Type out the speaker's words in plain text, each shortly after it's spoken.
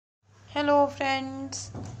Hello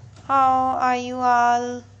friends, how are you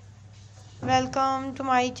all? Welcome to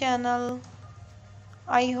my channel.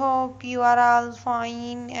 I hope you are all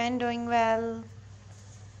fine and doing well.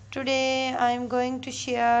 Today I am going to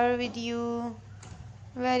share with you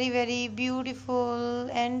very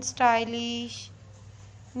beautiful and stylish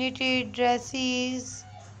knitted dresses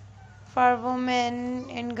for women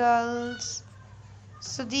and girls.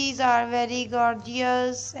 So these are very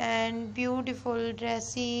gorgeous and beautiful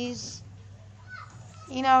dresses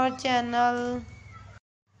in our channel.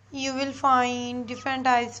 You will find different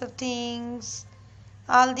types of things.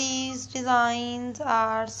 All these designs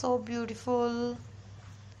are so beautiful,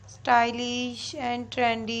 stylish and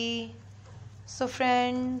trendy. So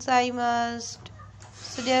friends, I must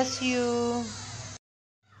suggest you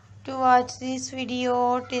to watch this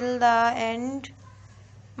video till the end.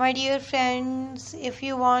 My dear friends, if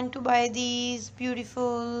you want to buy these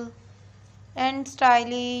beautiful and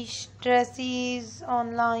stylish dresses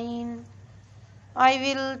online, I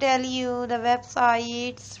will tell you the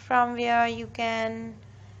websites from where you can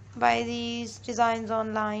buy these designs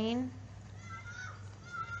online.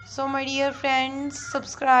 So my dear friends,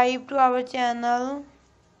 subscribe to our channel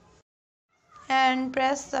and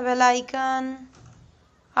press the bell icon.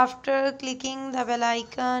 After clicking the bell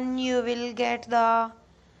icon, you will get the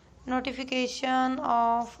notification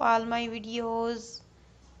of all my videos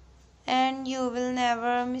and you will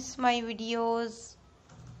never miss my videos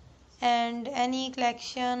and any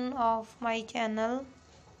collection of my channel.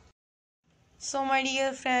 So my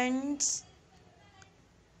dear friends,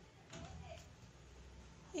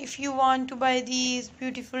 if you want to buy these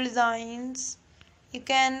beautiful designs, you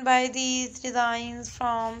can buy these designs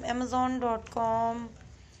from amazon.com,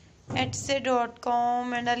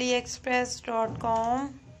 etsy.com and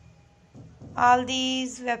aliexpress.com. All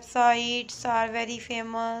these websites are very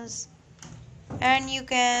famous and you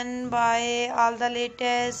can buy all the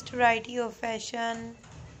latest variety of fashion.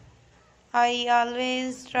 I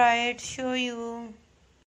always try to show you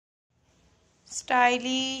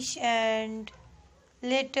stylish and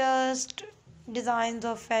latest designs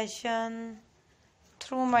of fashion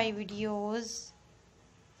through my videos.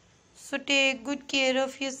 So take good care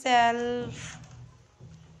of yourself.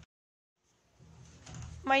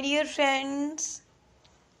 My dear friends,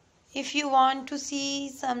 if you want to see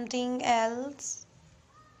something else,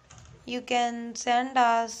 you can send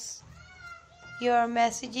us your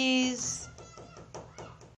messages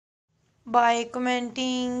by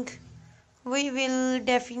commenting. We will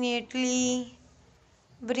definitely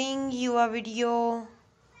bring you a video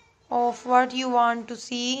of what you want to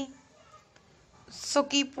see. So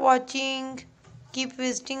keep watching, keep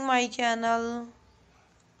visiting my channel.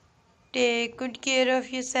 Take good care of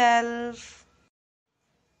yourself.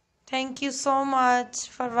 Thank you so much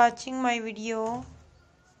for watching my video.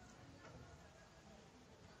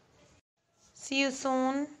 See you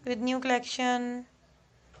soon with new collection,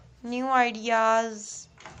 new ideas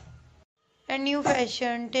and new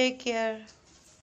fashion. Take care.